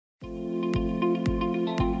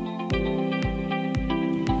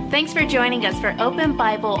Thanks for joining us for Open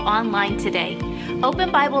Bible Online today.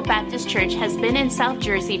 Open Bible Baptist Church has been in South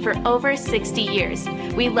Jersey for over 60 years.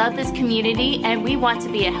 We love this community and we want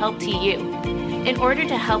to be a help to you. In order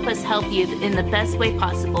to help us help you in the best way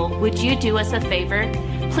possible, would you do us a favor?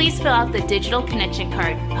 Please fill out the digital connection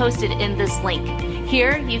card posted in this link.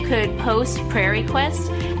 Here you could post prayer requests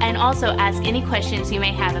and also ask any questions you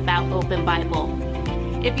may have about Open Bible.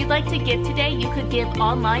 If you'd like to give today, you could give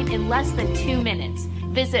online in less than 2 minutes.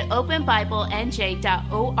 Visit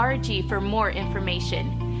openbiblenj.org for more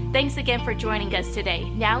information. Thanks again for joining us today.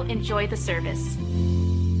 Now enjoy the service.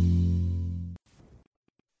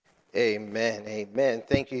 Amen, amen.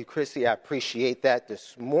 Thank you, Chrissy. I appreciate that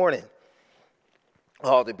this morning.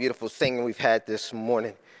 All the beautiful singing we've had this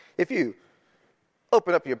morning. If you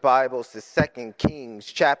open up your Bibles to 2 Kings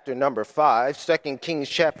chapter number 5, 2 Kings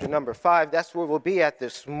chapter number 5, that's where we'll be at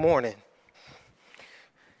this morning.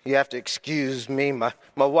 You have to excuse me, my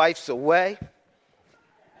wife's away.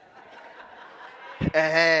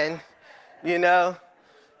 And, you know,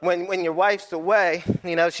 when your wife's away,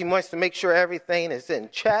 you know, she wants to make sure everything is in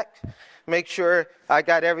check, make sure I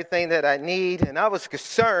got everything that I need. And I was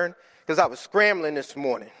concerned because I was scrambling this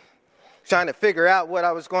morning, trying to figure out what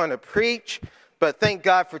I was going to preach. But thank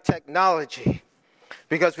God for technology,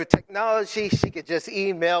 because with technology, she could just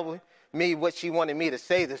email me what she wanted me to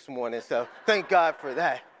say this morning. So thank God for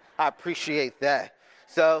that. I appreciate that.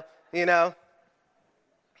 So, you know,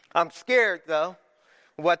 I'm scared, though,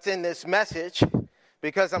 what's in this message,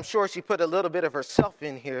 because I'm sure she put a little bit of herself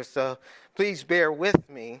in here. So please bear with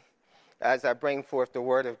me as I bring forth the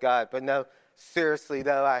word of God. But no, seriously,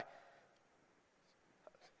 though,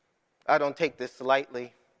 I don't take this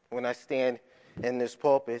lightly when I stand in this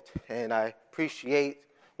pulpit, and I appreciate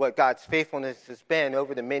what God's faithfulness has been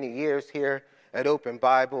over the many years here at Open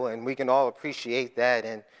Bible, and we can all appreciate that.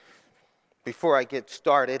 And before I get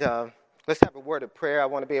started, let's have a word of prayer. I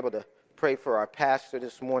want to be able to pray for our pastor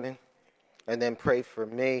this morning, and then pray for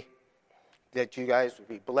me, that you guys would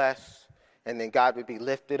be blessed, and then God would be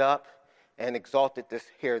lifted up and exalted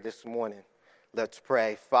this morning. Let's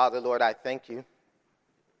pray. Father, Lord, I thank you.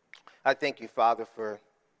 I thank you, Father, for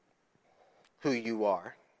who you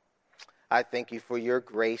are. I thank you for your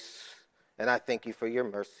grace, and I thank you for your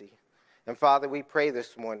mercy. And Father, we pray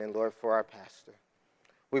this morning, Lord, for our pastor.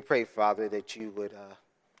 We pray, Father, that you would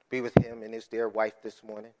be with him and his dear wife this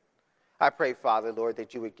morning. I pray, Father, Lord,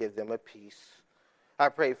 that you would give them a peace. I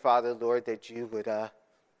pray, Father, Lord, that you would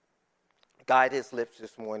guide his lips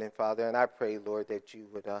this morning, Father. And I pray, Lord, that you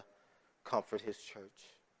would comfort his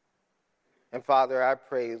church. And Father, I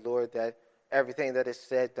pray, Lord, that everything that is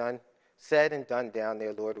said and done down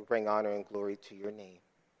there, Lord, will bring honor and glory to your name.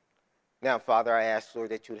 Now, Father, I ask,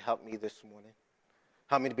 Lord, that you would help me this morning.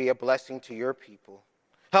 Help me to be a blessing to your people.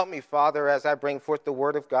 Help me, Father, as I bring forth the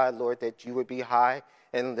word of God, Lord, that you would be high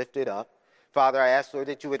and lifted up. Father, I ask, Lord,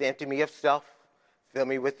 that you would empty me of self, fill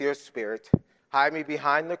me with your spirit, hide me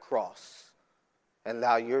behind the cross, and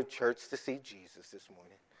allow your church to see Jesus this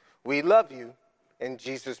morning. We love you in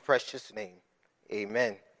Jesus' precious name.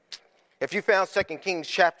 Amen. If you found 2 Kings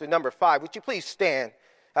chapter number 5, would you please stand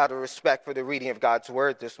out of respect for the reading of God's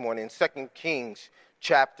word this morning? 2 Kings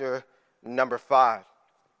chapter number 5.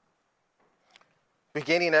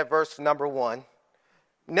 Beginning at verse number 1.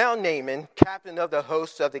 Now Naaman, captain of the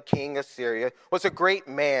hosts of the king of Syria, was a great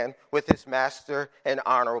man with his master and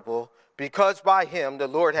honorable, because by him the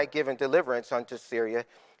Lord had given deliverance unto Syria.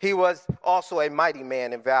 He was also a mighty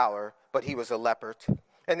man in valor, but he was a leper.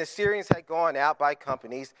 And the Syrians had gone out by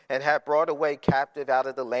companies and had brought away captive out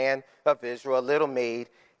of the land of Israel a little maid,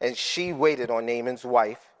 and she waited on Naaman's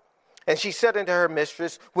wife. And she said unto her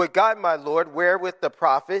mistress, Would God my Lord wherewith the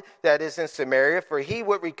prophet that is in Samaria, for he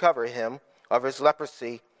would recover him of his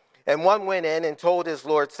leprosy. And one went in and told his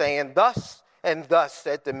Lord, saying, Thus and thus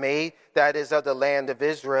said the maid that is of the land of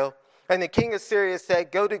Israel. And the king of Syria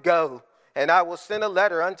said, Go, and I will send a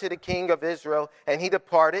letter unto the king of Israel. And he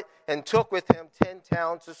departed and took with him 10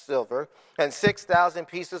 talents of silver and 6,000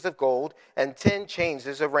 pieces of gold and 10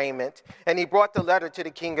 changes of raiment. And he brought the letter to the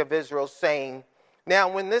king of Israel, saying, Now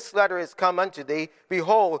when this letter is come unto thee,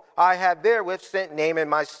 behold, I have therewith sent Naaman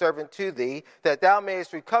my servant to thee, that thou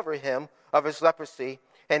mayest recover him of his leprosy.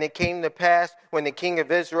 And it came to pass, when the king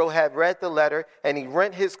of Israel had read the letter, and he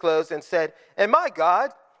rent his clothes, and said, Am I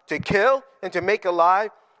God to kill and to make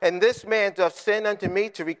alive? And this man doth send unto me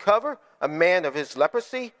to recover a man of his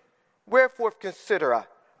leprosy? Wherefore consider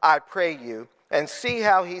I pray you, and see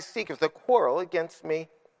how he seeketh a quarrel against me.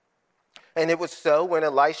 And it was so, when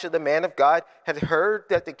Elisha the man of God had heard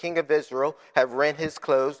that the king of Israel had rent his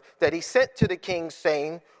clothes, that he sent to the king,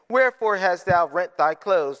 saying, Wherefore hast thou rent thy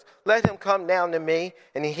clothes? Let him come down to me,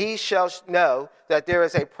 and he shall know that there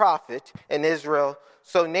is a prophet in Israel.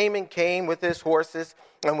 So Naaman came with his horses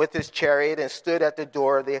and with his chariot, and stood at the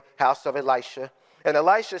door of the house of Elisha. And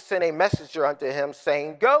Elisha sent a messenger unto him,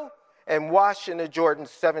 saying, Go and wash in the Jordan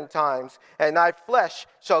 7 times, and thy flesh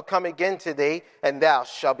shall come again to thee, and thou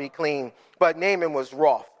shalt be clean. But Naaman was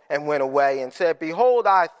wroth, and went away, and said, Behold,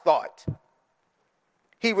 I thought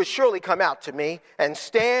he would surely come out to me, and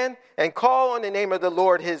stand, and call on the name of the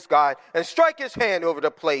Lord his God, and strike his hand over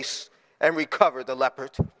the place, and recover the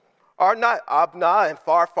leopard. Are not Abna and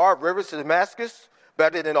far rivers of Damascus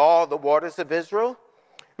better than all the waters of Israel?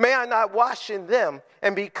 May I not wash in them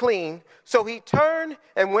and be clean? So he turned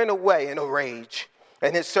and went away in a rage.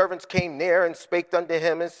 And his servants came near and spake unto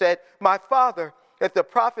him and said, My father, if the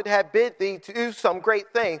prophet had bid thee to do some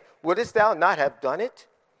great thing, wouldest thou not have done it?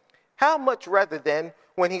 How much rather then,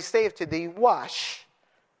 when he saith to thee, Wash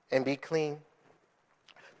and be clean?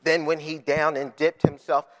 Then went he down and dipped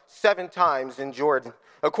himself 7 times in Jordan,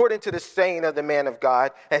 according to the saying of the man of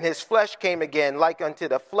God, and his flesh came again like unto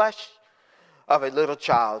the flesh of a little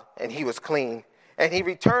child, and he was clean. And he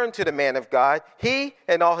returned to the man of God, he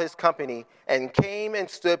and all his company, and came and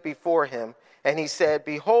stood before him. And he said,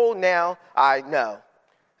 Behold, now I know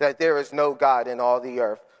that there is no God in all the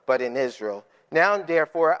earth, but in Israel. Now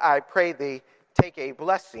therefore I pray thee, take a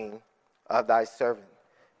blessing of thy servant.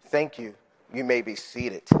 Thank you. You may be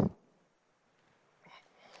seated.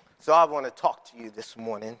 So I want to talk to you this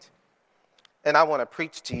morning, and I want to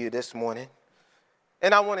preach to you this morning,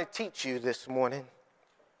 and I want to teach you this morning,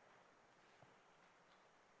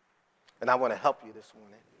 and I want to help you this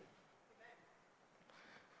morning.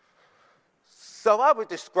 So I would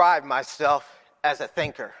describe myself as a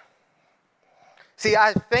thinker. See,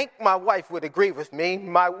 I think my wife would agree with me.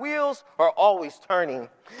 My wheels are always turning.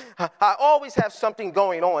 I always have something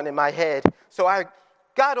going on in my head. So I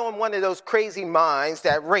got on one of those crazy minds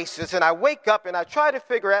that races, and I wake up and I try to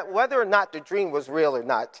figure out whether or not the dream was real or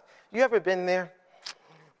not. You ever been there?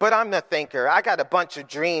 But I'm the thinker. I got a bunch of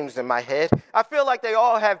dreams in my head. I feel like they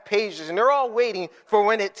all have pages, and they're all waiting for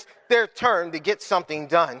when it's their turn to get something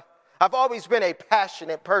done. I've always been a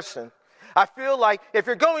passionate person. I feel like if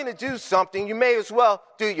you're going to do something, you may as well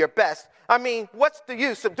do your best. I mean, what's the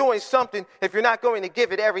use of doing something if you're not going to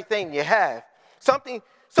give it everything you have?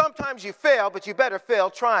 Sometimes you fail, but you better fail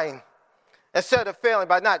trying. Instead of failing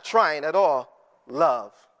by not trying at all,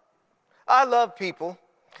 love. I love people.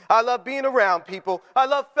 I love being around people. I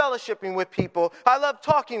love fellowshipping with people. I love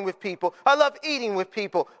talking with people. I love eating with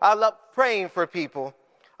people. I love praying for people.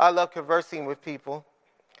 I love conversing with people.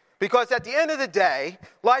 Because at the end of the day,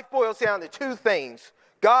 life boils down to 2 things,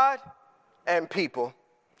 God and people.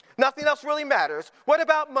 Nothing else really matters. What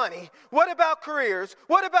about money? What about careers?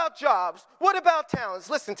 What about jobs? What about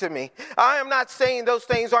talents? Listen to me. I am not saying those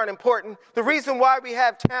things aren't important. The reason why we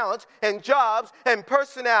have talents and jobs and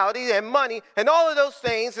personality and money and all of those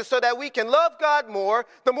things is so that we can love God more.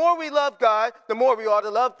 The more we love God, the more we ought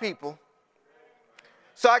to love people.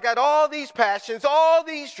 So I got all these passions, all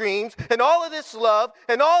these dreams, and all of this love,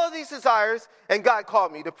 and all of these desires, and God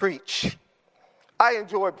called me to preach. I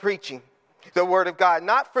enjoy preaching the word of God,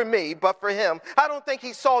 not for me, but for him. I don't think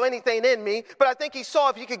he saw anything in me, but I think he saw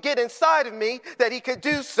if he could get inside of me, that he could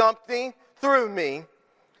do something through me.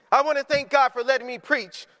 I want to thank God for letting me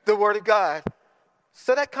preach the word of God.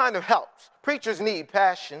 So that kind of helps. Preachers need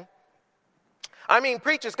passion. I mean,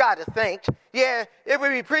 preachers got to think. Yeah, it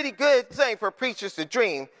would be pretty good thing for preachers to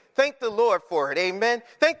dream. Thank the Lord for it, amen.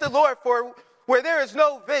 Thank the Lord for where there is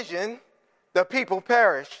no vision, the people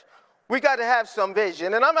perish. We got to have some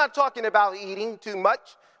vision. And I'm not talking about eating too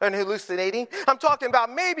much and hallucinating. I'm talking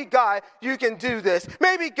about maybe, God, you can do this.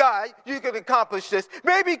 Maybe, God, you can accomplish this.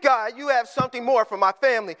 Maybe, God, you have something more for my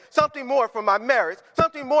family, something more for my marriage,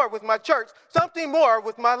 something more with my church, something more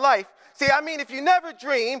with my life. See, I mean, if you never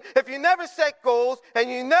dream, if you never set goals,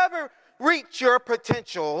 and you never reach your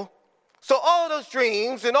potential, so all of those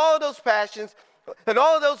dreams and all of those passions and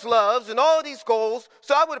all of those loves and all of these goals,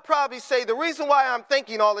 so I would probably say the reason why I'm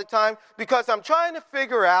thinking all the time, because I'm trying to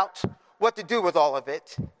figure out what to do with all of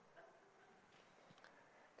it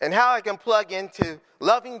and how I can plug into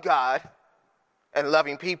loving God and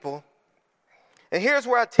loving people. And here's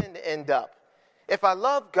where I tend to end up. If I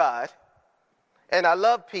love God and I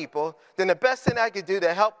love people, then the best thing I could do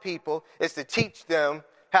to help people is to teach them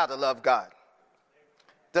how to love God.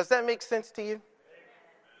 Does that make sense to you?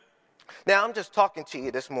 Now, I'm just talking to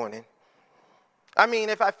you this morning. I mean,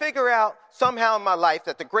 if I figure out somehow in my life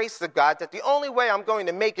that the grace of God, that the only way I'm going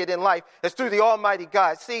to make it in life is through the Almighty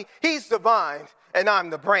God. See, he's the vine and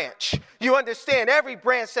I'm the branch. You understand, every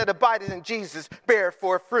branch that abides in Jesus bears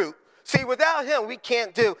forth fruit. See, without him, we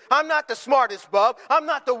can't do. I'm not the smartest bub. I'm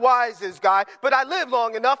not the wisest guy, but I lived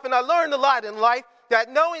long enough and I learned a lot in life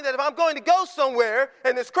that knowing that if I'm going to go somewhere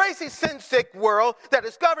in this crazy sin-sick world that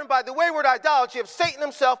is governed by the wayward idolatry of Satan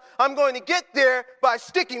himself, I'm going to get there by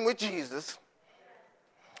sticking with Jesus.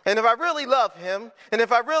 And if I really love him, and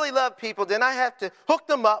if I really love people, then I have to hook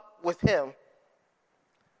them up with him.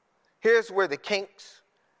 Here's where the kinks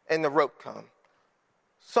and the rope come.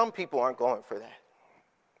 Some people aren't going for that.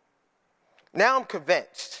 Now I'm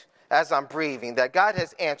convinced, as I'm breathing, that God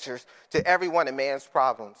has answers to every one of man's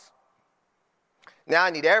problems. Now I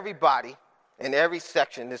need everybody in every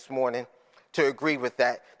section this morning to agree with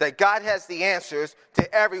that God has the answers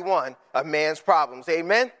to every one of man's problems.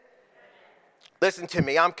 Amen? Listen to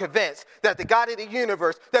me, I'm convinced that the God of the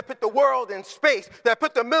universe that put the world in space, that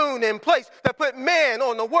put the moon in place, that put man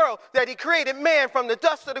on the world, that he created man from the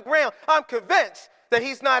dust of the ground, I'm convinced that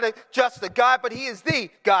he's not just a God, but he is the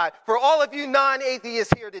God. For all of you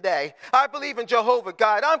non-atheists here today, I believe in Jehovah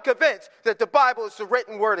God. I'm convinced that the Bible is the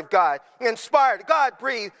written word of God, inspired,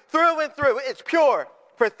 God-breathed, through and through. It's pure,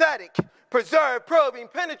 pathetic, preserved, probing,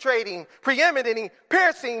 penetrating, preeminent,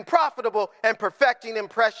 piercing, profitable, and perfecting and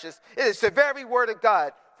precious. It is the very word of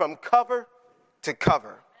God from cover to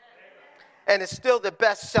cover. And it's still the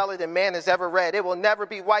best seller that man has ever read. It will never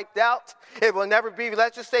be wiped out. It will never be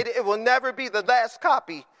legislated. It will never be the last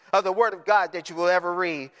copy of the word of God that you will ever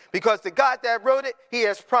read. Because the God that wrote it, he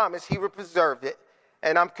has promised he will preserve it.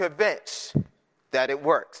 And I'm convinced that it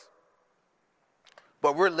works.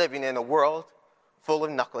 But we're living in a world full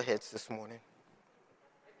of knuckleheads this morning.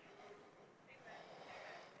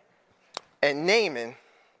 And Naaman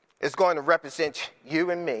is going to represent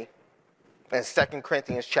you and me in 2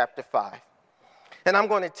 Corinthians chapter 5. And I'm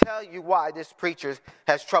going to tell you why this preacher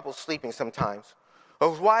has trouble sleeping sometimes,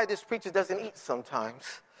 or why this preacher doesn't eat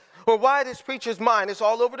sometimes, or why this preacher's mind is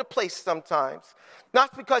all over the place sometimes.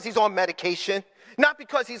 Not because he's on medication, not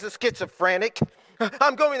because he's a schizophrenic.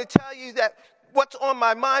 I'm going to tell you that what's on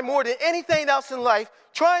my mind more than anything else in life,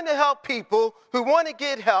 trying to help people who want to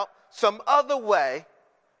get help some other way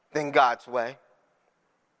than God's way.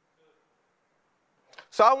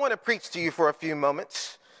 So I want to preach to you for a few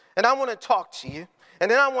moments, and I want to talk to you,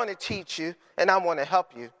 and then I want to teach you, and I want to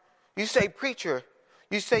help you. You say, preacher,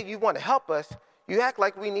 you say you want to help us. You act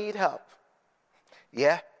like we need help.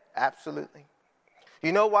 Yeah, absolutely.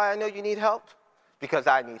 You know why I know you need help? Because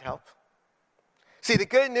I need help. See, the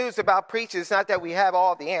good news about preaching is not that we have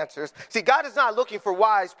all the answers. See, God is not looking for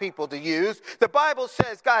wise people to use. The Bible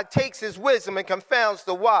says God takes his wisdom and confounds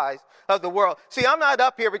the wise of the world. See, I'm not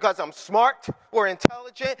up here because I'm smart or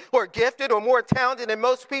intelligent or gifted or more talented than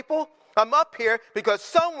most people. I'm up here because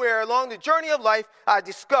somewhere along the journey of life, I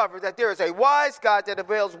discovered that there is a wise God that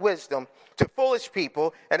avails wisdom to foolish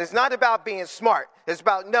people. And it's not about being smart. It's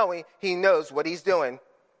about knowing he knows what he's doing.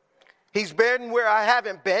 He's been where I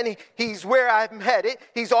haven't been. He's where I'm headed.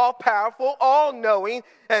 He's all-powerful, all-knowing,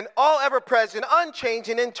 and all-ever-present,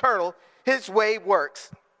 unchanging, internal. His way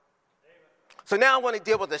works. So now I want to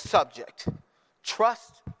deal with the subject,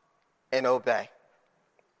 trust and obey.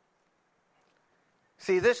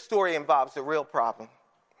 See, this story involves a real problem.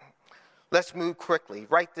 Let's move quickly.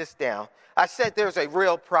 Write this down. I said there's a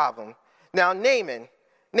real problem. Now, Naaman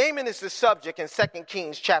is the subject in 2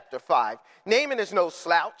 Kings chapter 5. Naaman is no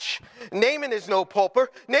slouch. Naaman is no pauper.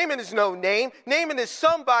 Naaman is no name. Naaman is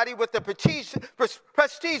somebody with the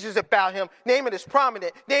prestigious about him. Naaman is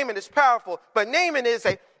prominent. Naaman is powerful. But Naaman is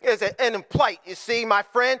an plight. You see, my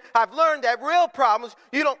friend, I've learned that real problems,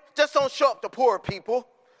 don't show up to poor people.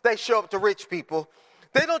 They show up to rich people.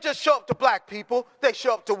 They don't just show up to black people, they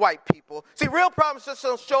show up to white people. See, real problems just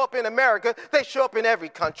don't show up in America, they show up in every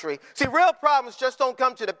country. See, real problems just don't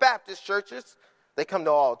come to the Baptist churches, they come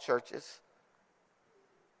to all churches.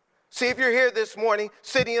 See, if you're here this morning,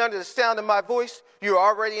 sitting under the sound of my voice, you're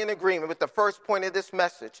already in agreement with the first point of this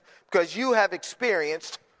message, because you have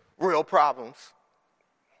experienced real problems.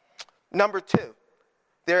 Number 2,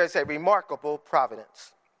 there is a remarkable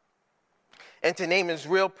providence. And to Naaman's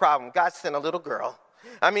real problem, God sent a little girl.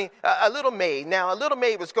 A little maid. Now, a little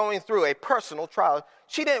maid was going through a personal trial.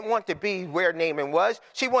 She didn't want to be where Naaman was.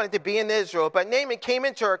 She wanted to be in Israel. But Naaman came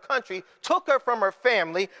into her country, took her from her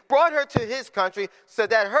family, brought her to his country so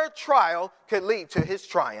that her trial could lead to his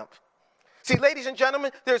triumph. See, ladies and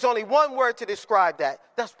gentlemen, there's only one word to describe that.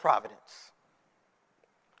 That's providence.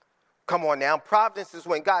 Come on now. Providence is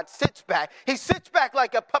when God sits back. He sits back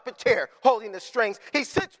like a puppeteer holding the strings. He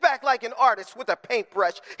sits back like an artist with a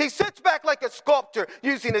paintbrush. He sits back like a sculptor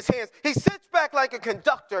using his hands. He sits back like a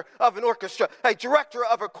conductor of an orchestra, a director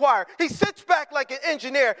of a choir. He sits back like an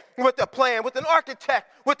engineer with a plan, with an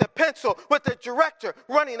architect, with a pencil, with a director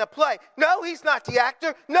running a play. No, he's not the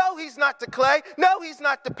actor. No, he's not the clay. No, he's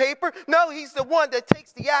not the paper. No, he's the one that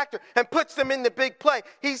takes the actor and puts them in the big play.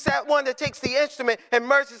 He's that one that takes the instrument and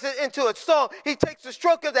merges it into a song. He takes the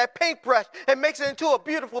stroke of that paintbrush and makes it into a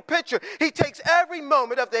beautiful picture. He takes every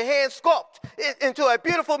moment of the hand sculpt into a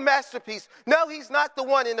beautiful masterpiece. No, he's not the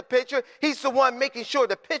one in the picture. He's the one making sure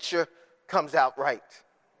the picture comes out right.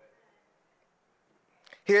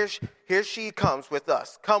 Here she comes with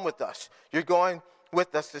us. Come with us. You're going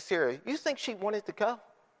with us to Syria. You think she wanted to go?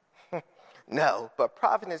 No, but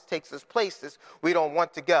providence takes us places we don't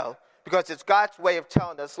want to go because it's God's way of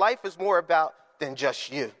telling us life is more about than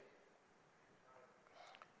just you.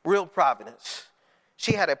 Real providence.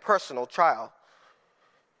 She had a personal trial.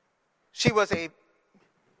 She was a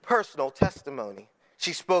personal testimony.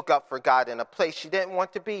 She spoke up for God in a place she didn't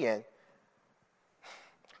want to be in.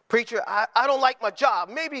 Preacher, I don't like my job.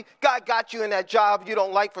 Maybe God got you in that job you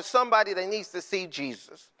don't like for somebody that needs to see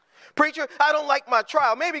Jesus. Preacher, I don't like my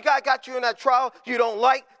trial. Maybe God got you in that trial you don't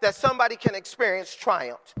like that somebody can experience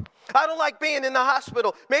triumph. I don't like being in the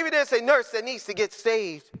hospital. Maybe there's a nurse that needs to get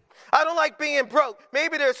saved. I don't like being broke.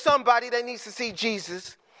 Maybe there's somebody that needs to see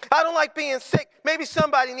Jesus. I don't like being sick. Maybe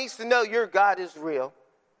somebody needs to know your God is real.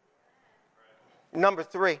 Number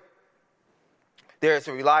 3, there is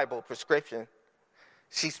a reliable prescription.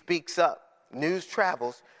 She speaks up. News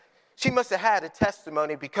travels. She must have had a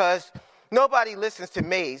testimony because nobody listens to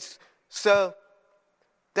maids so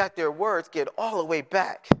that their words get all the way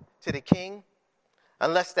back to the king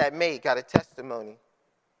unless that maid got a testimony.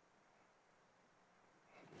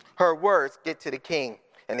 Her words get to the king,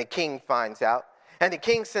 and the king finds out. And the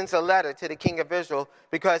king sends a letter to the king of Israel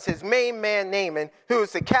because his main man, Naaman, who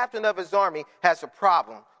is the captain of his army, has a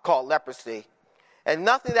problem called leprosy. And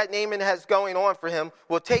nothing that Naaman has going on for him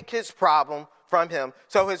will take his problem from him.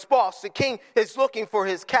 So his boss, the king, is looking for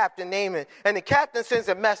his captain, Naaman. And the captain sends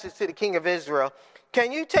a message to the king of Israel.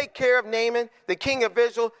 Can you take care of Naaman, the king of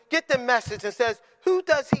Israel? Get the message and says, who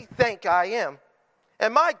does he think I am?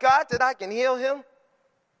 Am I God that I can heal him?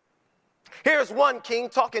 Here's one king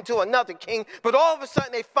talking to another king, but all of a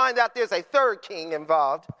sudden they find out there's a third king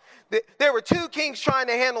involved. There were 2 kings trying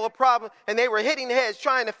to handle a problem, and they were hitting heads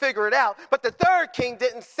trying to figure it out. But the third king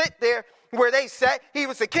didn't sit there where they sat. He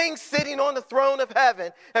was the king sitting on the throne of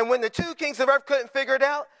heaven. And when the 2 kings of earth couldn't figure it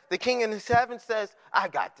out, the king in heaven says, I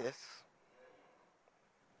got this.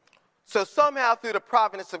 So somehow through the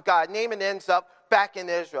providence of God, Naaman ends up back in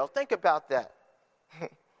Israel. Think about that.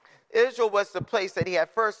 Israel was the place that he had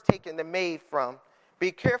first taken the maid from. Be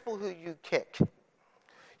careful who you kick.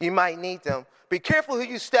 You might need them. Be careful who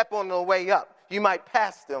you step on the way up. You might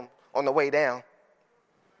pass them on the way down.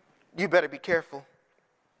 You better be careful.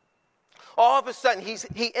 All of a sudden,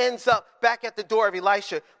 he ends up back at the door of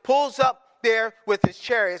Elisha, pulls up there with his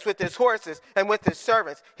chariots, with his horses, and with his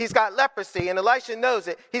servants. He's got leprosy, and Elisha knows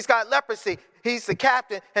it. He's got leprosy. He's the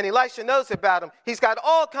captain, and Elisha knows about him. He's got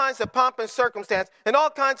all kinds of pomp and circumstance and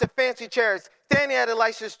all kinds of fancy chariots standing at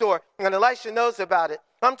Elisha's door, and Elisha knows about it.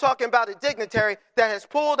 I'm talking about a dignitary that has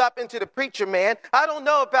pulled up into the preacher man. I don't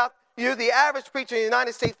know about you, the average preacher in the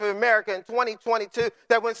United States of America in 2022,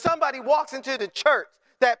 that when somebody walks into the church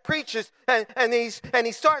that preaches and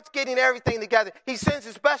he starts getting everything together, he sends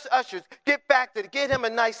his best ushers, get him a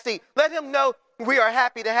nice seat. Let him know we are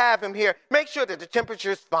happy to have him here. Make sure that the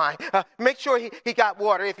temperature is fine. Make sure he got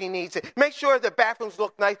water if he needs it. Make sure the bathrooms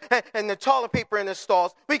look nice and the toilet paper in the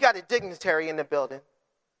stalls. We got a dignitary in the building.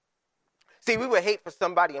 See, we would hate for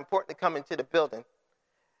somebody important to come into the building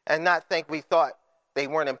and not think we thought they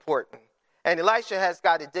weren't important. And Elisha has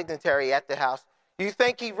got a dignitary at the house. You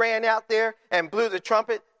think he ran out there and blew the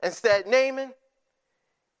trumpet and said, Naaman?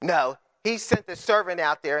 No, he sent the servant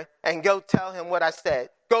out there and go tell him what I said.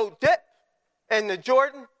 Go dip in the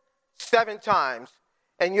Jordan 7 times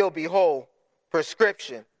and you'll be whole.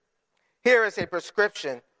 Prescription. Here is a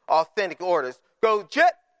prescription, authentic orders. Go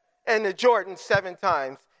dip in the Jordan 7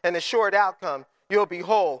 times and the short outcome, you'll be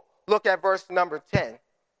whole. Look at verse number 10.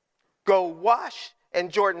 Go wash in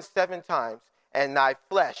Jordan 7 times and thy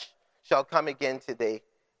flesh shall come again to thee,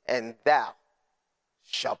 and thou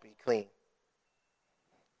shalt be clean.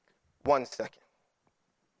 1 second.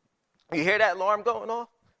 You hear that alarm going off?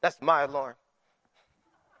 That's my alarm.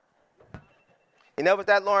 You know what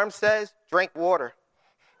that alarm says? Drink water.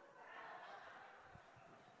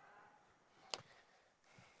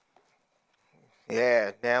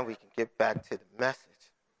 Yeah, now we can get back to the message.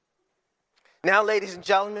 Now, ladies and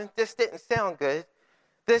gentlemen, this didn't sound good.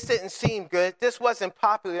 This didn't seem good. This wasn't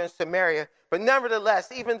popular in Samaria. But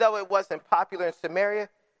nevertheless, even though it wasn't popular in Samaria,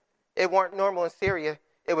 it weren't normal in Syria.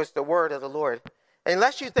 It was the word of the Lord.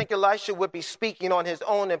 Unless you think Elisha would be speaking on his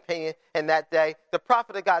own opinion in that day, the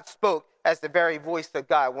prophet of God spoke as the very voice of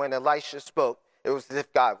God. When Elisha spoke, it was as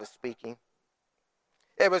if God was speaking.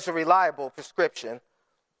 It was a reliable prescription.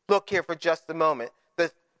 Look here for just a moment.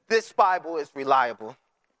 This Bible is reliable.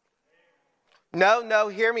 No,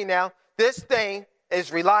 hear me now. This thing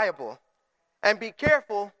is reliable. And be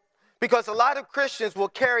careful, because a lot of Christians will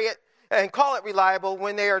carry it and call it reliable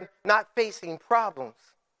when they are not facing problems,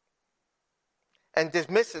 and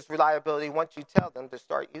dismisses reliability once you tell them to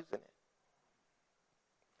start using it.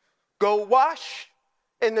 Go wash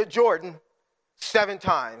in the Jordan 7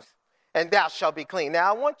 times, and thou shalt be clean.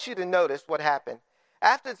 Now, I want you to notice what happened.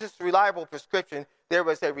 After this reliable prescription, there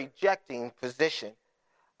was a rejecting position.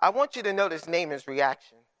 I want you to notice Naaman's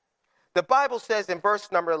reaction. The Bible says in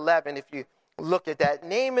verse number 11, if you look at that,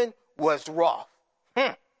 Naaman was wroth.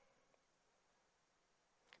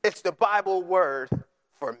 It's the Bible word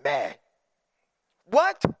for mad.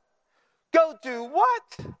 What? Go do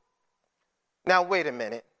what? Now, wait a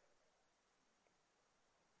minute.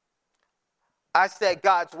 I said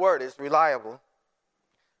God's word is reliable.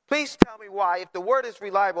 Please tell me why, if the word is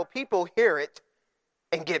reliable, people hear it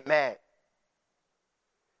and get mad.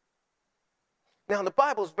 Now, the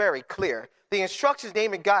Bible is very clear. The instructions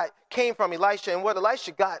Naaman got came from Elisha, and what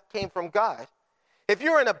Elisha got came from God. If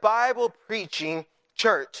you're in a Bible-preaching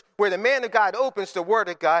church where the man of God opens the word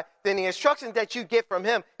of God, then the instructions that you get from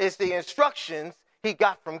him is the instructions he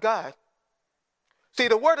got from God. See,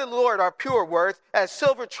 the word of the Lord are pure words, as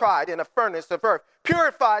silver tried in a furnace of earth,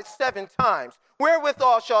 purified 7 times.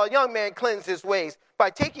 Wherewithal shall a young man cleanse his ways? By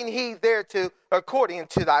taking heed thereto according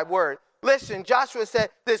to thy word. Listen, Joshua said,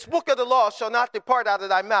 this book of the law shall not depart out of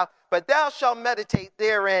thy mouth, but thou shalt meditate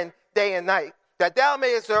therein day and night, that thou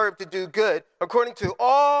mayest observe to do good, according to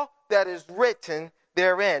all that is written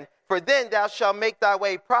therein. For then thou shalt make thy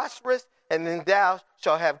way prosperous, and then thou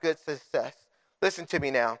shalt have good success. Listen to me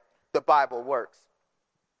now. The Bible works.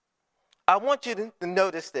 I want you to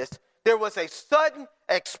notice this. There was a sudden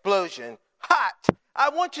explosion. Hot. I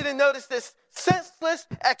want you to notice this senseless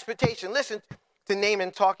expectation. Listen to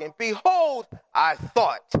Naaman talking. Behold, I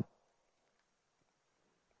thought.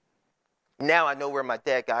 Now I know where my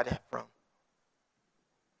dad got it from.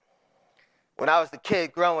 When I was a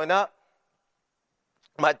kid growing up,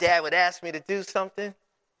 my dad would ask me to do something,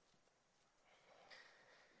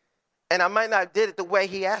 and I might not have did it the way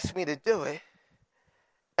he asked me to do it.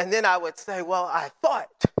 And then I would say, well, I thought.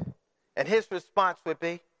 And his response would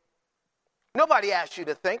be, nobody asked you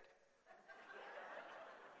to think.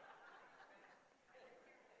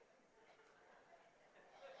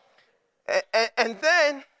 And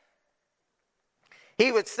then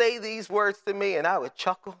he would say these words to me, and I would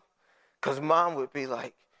chuckle, because Mom would be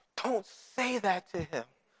like, don't say that to him.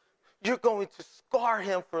 You're going to scar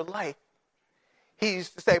him for life. He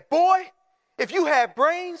used to say, boy, if you had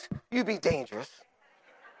brains, you'd be dangerous.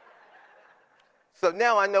 So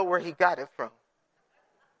now I know where he got it from.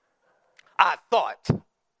 I thought.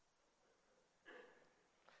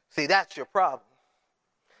 See, that's your problem.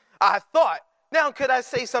 I thought. Now, could I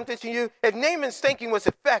say something to you? If Naaman's thinking was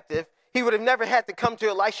effective, he would have never had to come to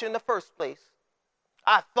Elisha in the first place.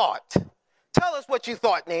 I thought. Tell us what you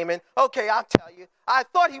thought, Naaman. Okay, I'll tell you. I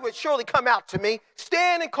thought he would surely come out to me,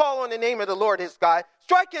 stand and call on the name of the Lord his God,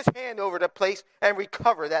 strike his hand over the place, and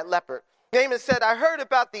recover that leper. Naaman said, I heard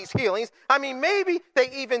about these healings. I mean, maybe they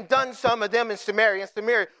even done some of them in Samaria.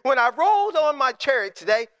 When I rolled on my chariot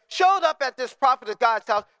today, showed up at this prophet of God's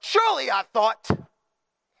house, surely I thought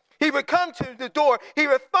he would come to the door, he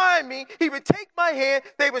would find me, he would take my hand,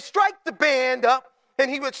 they would strike the band up,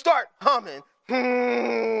 and he would start humming.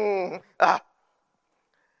 And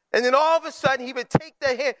then all of a sudden, he would take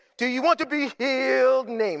the hand. Do you want to be healed,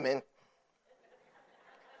 Naaman?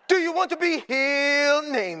 Do you want to be healed,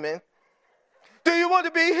 Naaman? Do you want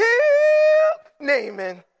to be healed,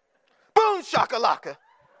 Naaman? Boom, shakalaka.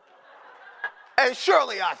 And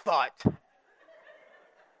surely I thought.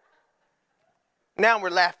 Now we're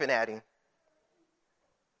laughing at him.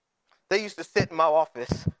 They used to sit in my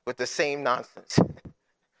office with the same nonsense.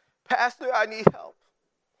 Pastor, I need help.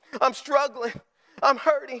 I'm struggling. I'm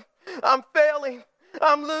hurting. I'm failing.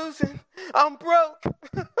 I'm losing. I'm broke.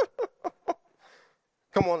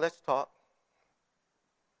 Come on, let's talk.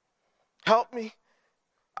 Help me.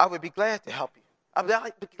 I would be glad to help you. I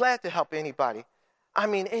would be glad to help anybody. I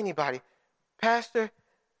mean, anybody. Pastor,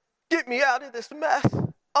 get me out of this mess.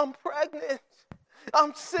 I'm pregnant.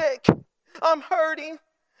 I'm sick. I'm hurting.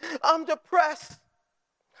 I'm depressed.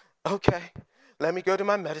 Okay, let me go to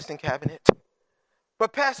my medicine cabinet.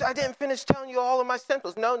 But Pastor, I didn't finish telling you all of my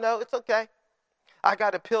symptoms. No, it's okay. I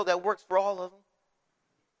got a pill that works for all of them.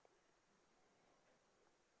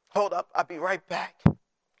 Hold up, I'll be right back.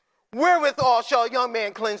 Wherewithal shall a young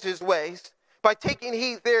man cleanse his ways? By taking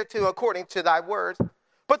heed thereto according to thy word.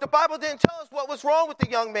 But the Bible didn't tell us what was wrong with the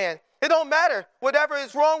young man. It don't matter. Whatever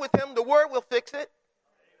is wrong with him, the word will fix it.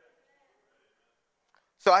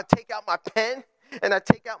 So I take out my pen and I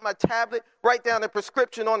take out my tablet, write down a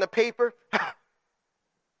prescription on the paper.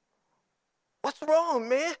 What's wrong,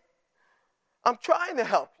 man? I'm trying to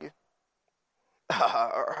help you.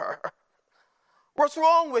 What's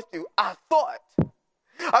wrong with you? I thought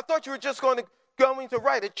you were just going to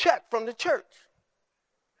write a check from the church.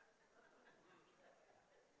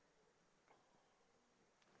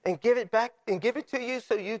 And give it back and give it to you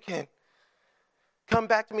so you can come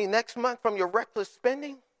back to me next month from your reckless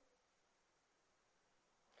spending.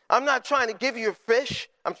 I'm not trying to give you a fish.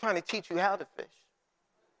 I'm trying to teach you how to fish.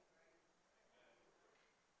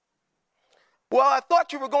 Well, I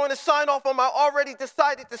thought you were going to sign off on my already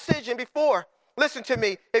decided decision before. Listen to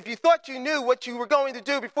me. If you thought you knew what you were going to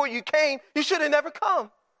do before you came, you should have never come.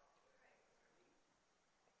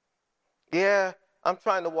 Yeah, I'm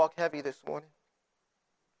trying to walk heavy this morning.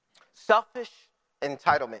 Selfish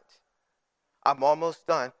entitlement. I'm almost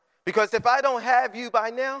done. Because if I don't have you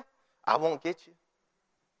by now, I won't get you.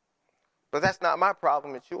 But that's not my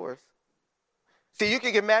problem, it's yours. See, you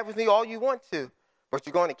can get mad with me all you want to, but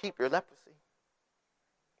you're going to keep your leprosy.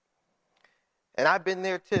 And I've been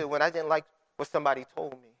there too when I didn't like what somebody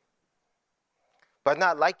told me. But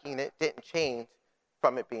not liking it didn't change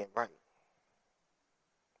from it being right.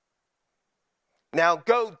 Now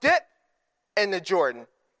go dip in the Jordan.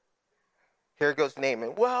 Here goes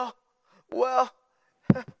Naaman. Well,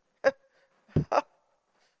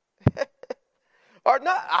 are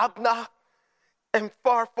not Abna and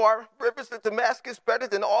far rivers of Damascus better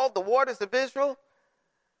than all the waters of Israel?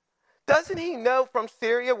 Doesn't he know from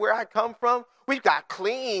Syria, where I come from, we've got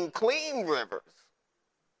clean rivers?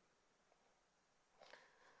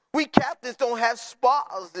 We captives don't have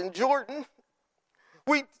spas in Jordan.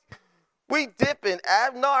 We dip in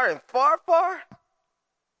Abnar and Farfar.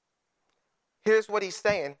 Here's what he's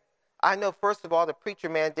saying. I know, first of all, the preacher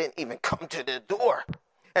man didn't even come to the door.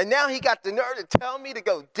 And now he got the nerve to tell me to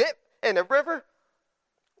go dip in the river.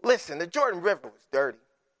 Listen, the Jordan River was dirty.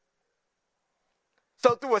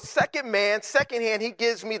 So through a second hand, he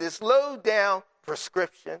gives me this low-down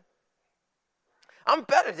prescription. I'm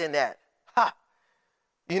better than that. Ha!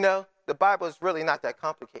 You know, the Bible is really not that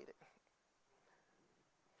complicated.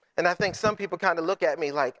 And I think some people kind of look at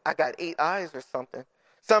me like I got 8 eyes or something.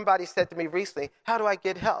 Somebody said to me recently, how do I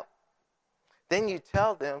get help? Then you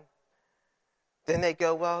tell them, then they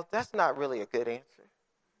go, well, that's not really a good answer.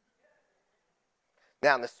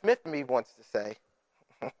 Now, the Smith in me wants to say,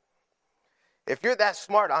 if you're that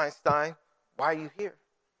smart, Einstein, why are you here?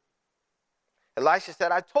 Elisha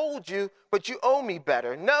said, I told you, but you owe me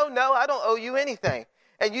better. No, I don't owe you anything.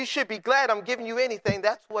 And you should be glad I'm giving you anything.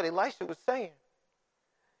 That's what Elisha was saying.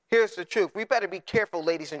 Here's the truth. We better be careful,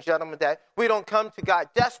 ladies and gentlemen, that we don't come to God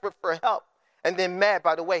desperate for help and then mad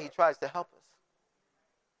by the way he tries to help us.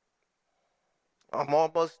 I'm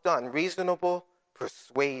almost done. Reasonable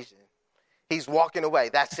persuasion. He's walking away.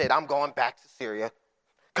 That's it. I'm going back to Syria.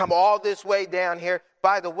 Come all this way down here.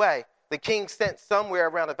 By the way, the king sent somewhere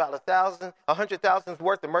around about 100,000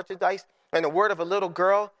 worth of merchandise and the word of a little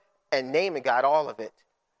girl, and Naaman got all of it.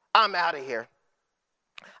 I'm out of here.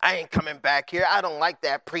 I ain't coming back here. I don't like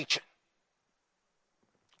that preaching.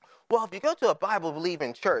 Well, if you go to a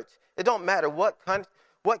Bible-believing church, it don't matter what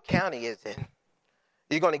county it's in.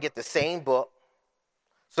 You're going to get the same book.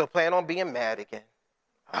 So plan on being mad again.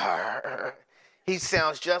 He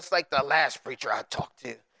sounds just like the last preacher I talked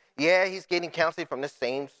to. Yeah, he's getting counseling from the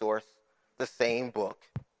same source, the same book.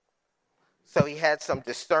 So he had some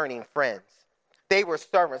discerning friends. They were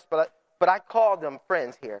servants, but I called them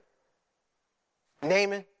friends here.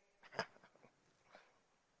 Naaman,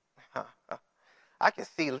 I can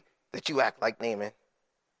see that you act like Naaman.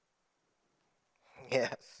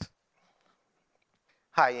 Yes.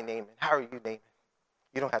 Hi, Naaman. How are you, Naaman?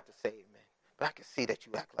 You don't have to say amen, but I can see that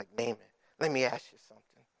you act like Naaman. Let me ask you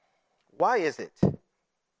something. Why is it?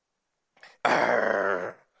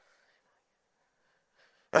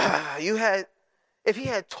 If he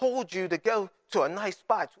had told you to go to a nice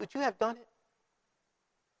spot, would you have done it?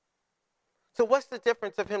 So what's the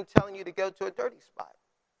difference of him telling you to go to a dirty spot?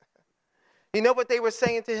 You know what they were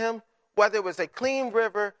saying to him? Whether it was a clean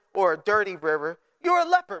river or a dirty river, you're a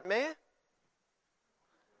leopard, man.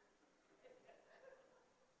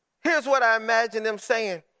 Here's what I imagine them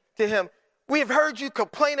saying to him. We've heard you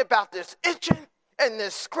complain about this itching and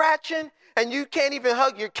this scratching, and you can't even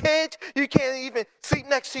hug your kids. You can't even sleep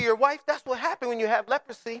next to your wife. That's what happened when you have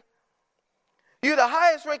leprosy. You're the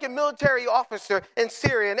highest ranking military officer in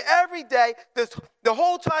Syria. And every day, the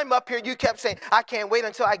whole time up here, you kept saying, I can't wait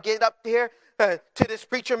until I get up here to this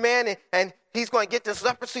preacher man and he's going to get this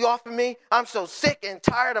leprosy off of me. I'm so sick and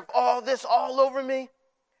tired of all this all over me.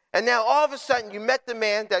 And now all of a sudden, you met the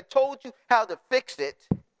man that told you how to fix it.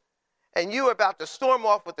 And you're about to storm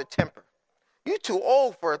off with a temper. You're too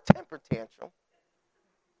old for a temper tantrum.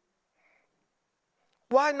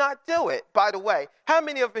 Why not do it? By the way, how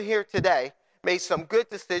many of you here today made some good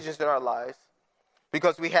decisions in our lives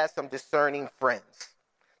because we had some discerning friends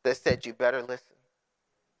that said you better listen?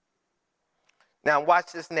 Now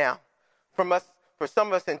watch this now. For some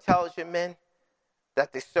of us intelligent men,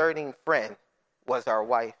 that discerning friend was our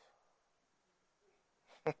wife.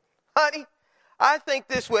 Honey, I think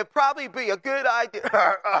this would probably be a good idea.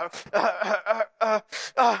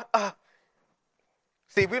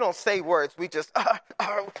 See, we don't say words. We just...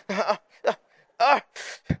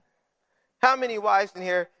 How many wives in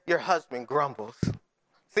here, your husband grumbles?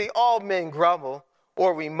 See, all men grumble,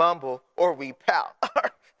 or we mumble, or we pout.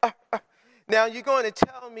 Now, you're going to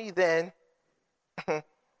tell me then, how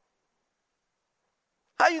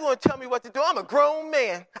are you going to tell me what to do? I'm a grown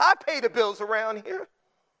man. I pay the bills around here.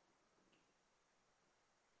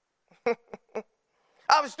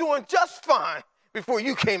 I was doing just fine before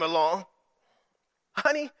you came along.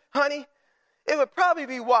 Honey, it would probably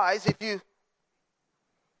be wise if you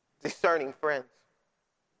discerning friends.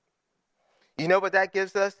 You know what that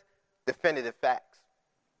gives us? Definitive facts.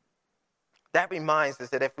 That reminds us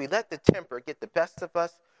that if we let the temper get the best of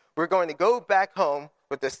us, we're going to go back home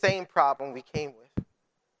with the same problem we came with.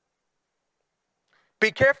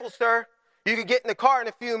 Be careful, sir. You could get in the car in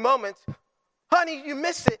a few moments. Honey, you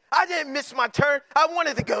missed it. I didn't miss my turn. I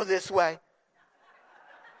wanted to go this way.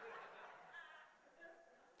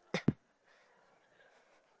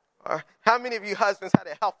 How many of you husbands had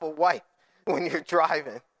a helpful wife when you're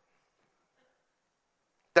driving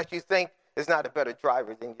that you think is not a better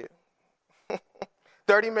driver than you?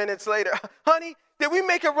 30 minutes later, honey, did we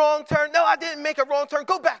make a wrong turn? No, I didn't make a wrong turn.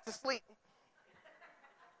 Go back to sleep.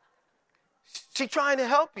 She's trying to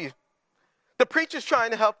help you. The preacher's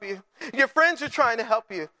trying to help you. Your friends are trying to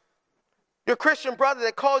help you. Your Christian brother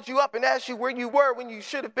that called you up and asked you where you were when you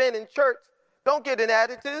should have been in church. Don't get an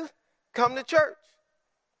attitude. Come to church.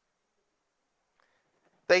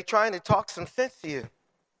 They trying to talk some sense to you.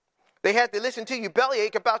 They had to listen to you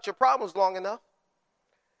bellyache about your problems long enough.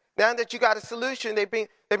 Now that you got a solution, they've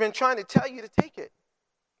been trying to tell you to take it.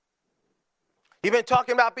 You've been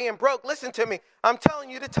talking about being broke. Listen to me. I'm telling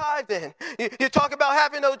you to tithe in. You talk about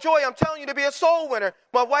having no joy. I'm telling you to be a soul winner.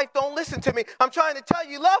 My wife don't listen to me. I'm trying to tell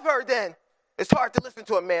you, love her then. It's hard to listen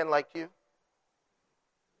to a man like you.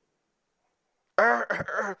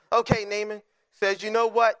 Okay, Naaman says, you know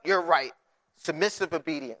what? You're right. Submissive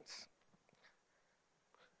obedience.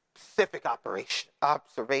 Specific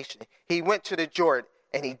observation. He went to the Jordan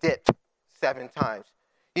and he dipped 7 times.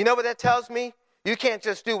 You know what that tells me? You can't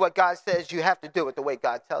just do what God says. You have to do it the way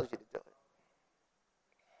God tells you to do it.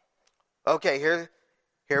 Okay, here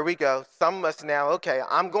we go. Some of us now, okay,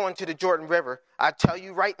 I'm going to the Jordan River. I tell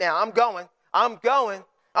you right now, I'm going,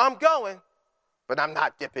 but I'm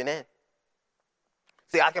not dipping in.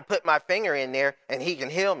 See, I can put my finger in there and he can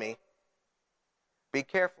heal me. Be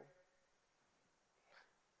careful.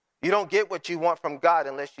 You don't get what you want from God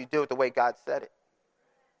unless you do it the way God said it.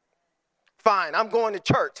 Fine, I'm going to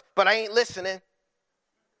church, but I ain't listening.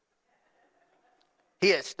 He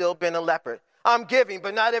has still been a leper. I'm giving,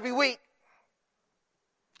 but not every week.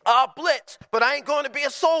 I'll blitz, but I ain't going to be a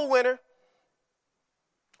soul winner.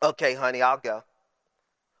 Okay, honey, I'll go.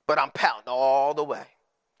 But I'm pouting all the way.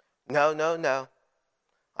 No.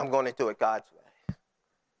 I'm going to do it God's way.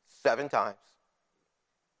 7 times.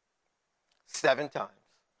 7 times.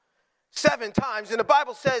 7 times. And the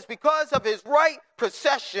Bible says because of his right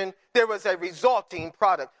procession, there was a resulting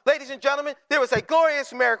product. Ladies and gentlemen, there was a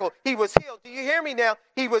glorious miracle. He was healed. Do you hear me now?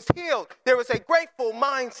 He was healed. There was a grateful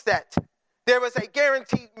mindset. There was a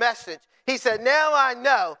guaranteed message. He said, now I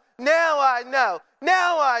know.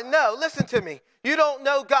 Listen to me. You don't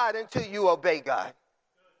know God until you obey God.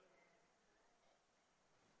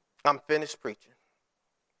 I'm finished preaching.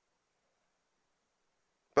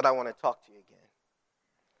 But I want to talk to you again.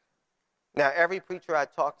 Now, every preacher I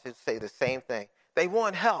talk to say the same thing. They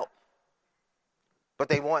want help, but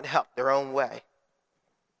they want help their own way.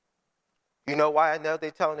 You know why I know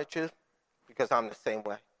they're telling the truth? Because I'm the same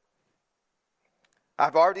way.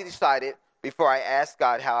 I've already decided before I ask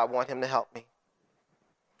God how I want him to help me.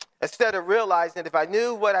 Instead of realizing that if I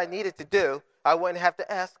knew what I needed to do, I wouldn't have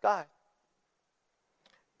to ask God.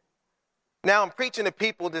 Now I'm preaching to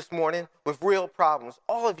people this morning with real problems.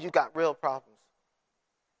 All of you got real problems.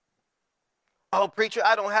 Oh, preacher,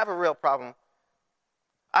 I don't have a real problem.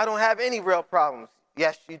 I don't have any real problems.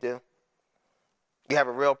 Yes, you do. You have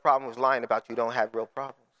a real problem with lying about you don't have real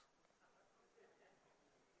problems.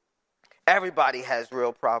 Everybody has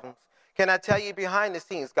real problems. Can I tell you, behind the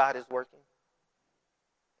scenes, God is working.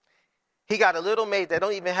 He got a little maid that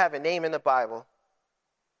don't even have a name in the Bible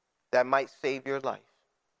that might save your life.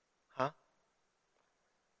 Huh?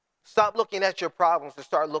 Stop looking at your problems and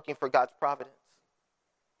start looking for God's providence.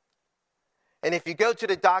 And if you go to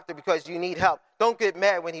the doctor because you need help, don't get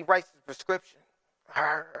mad when he writes the prescription.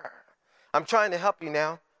 I'm trying to help you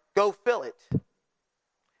now. Go fill it.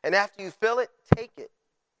 And after you fill it, take it.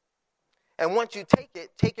 And once you take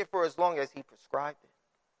it for as long as he prescribed it.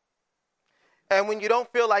 And when you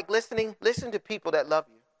don't feel like listening, listen to people that love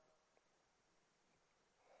you.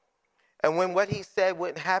 And when what he said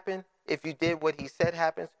wouldn't happen, if you did what he said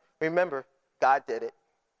happens, remember, God did it.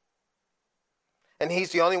 And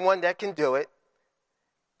he's the only one that can do it.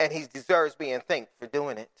 And he deserves being thanked for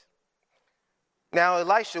doing it. Now,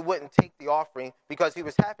 Elisha wouldn't take the offering because he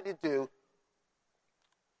was happy to do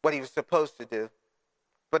what he was supposed to do.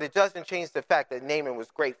 But it doesn't change the fact that Naaman was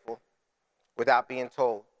grateful without being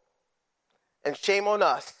told. And shame on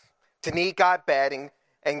us to need God bad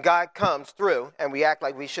and God comes through and we act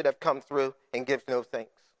like we should have come through and gives no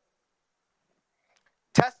thanks.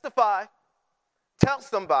 Testify, tell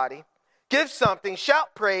somebody, give something,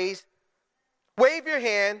 shout praise, wave your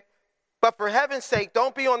hand, but for heaven's sake,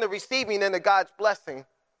 don't be on the receiving end of God's blessing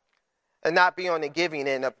and not be on the giving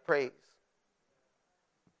end of praise.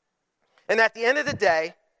 And at the end of the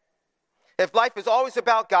day, if life is always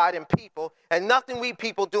about God and people, and nothing we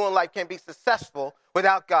people do in life can be successful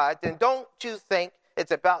without God, then don't you think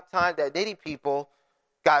it's about time that many people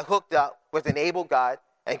got hooked up with an able God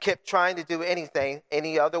and kept trying to do anything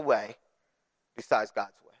any other way besides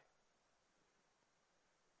God's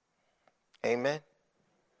way? Amen.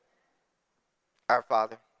 Our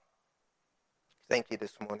Father, thank you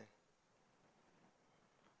this morning.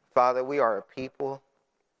 Father, we are a people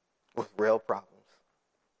with real problems.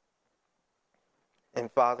 And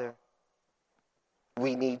Father,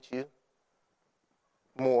 we need you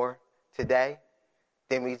more today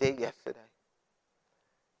than we did yesterday.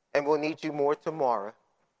 And we'll need you more tomorrow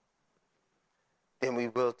than we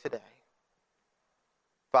will today.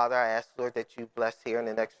 Father, I ask, Lord, that you bless here in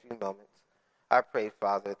the next few moments. I pray,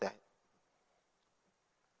 Father, that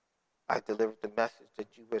I delivered the message that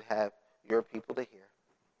you would have your people to hear.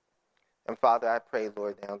 And Father, I pray,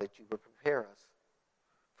 Lord, now that you would prepare us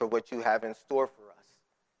for what you have in store for us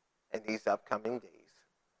in these upcoming days.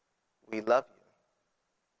 We love you.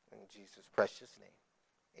 In Jesus' precious name,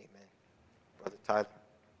 amen. Brother Tyler.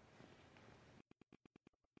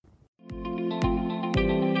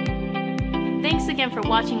 Thanks again for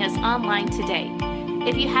watching us online today.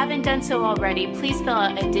 If you haven't done so already, please fill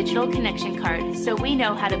out a digital connection card so we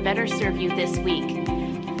know how to better serve you this week.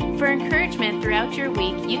 For encouragement throughout your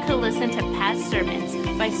week, you can listen to past sermons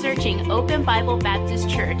by searching Open Bible Baptist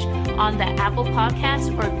Church on the Apple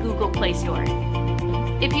Podcasts or Google Play Store.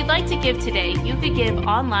 If you'd like to give today, you could give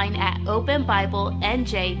online at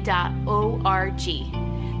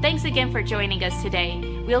openbiblenj.org. Thanks again for joining us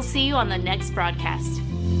today. We'll see you on the next broadcast.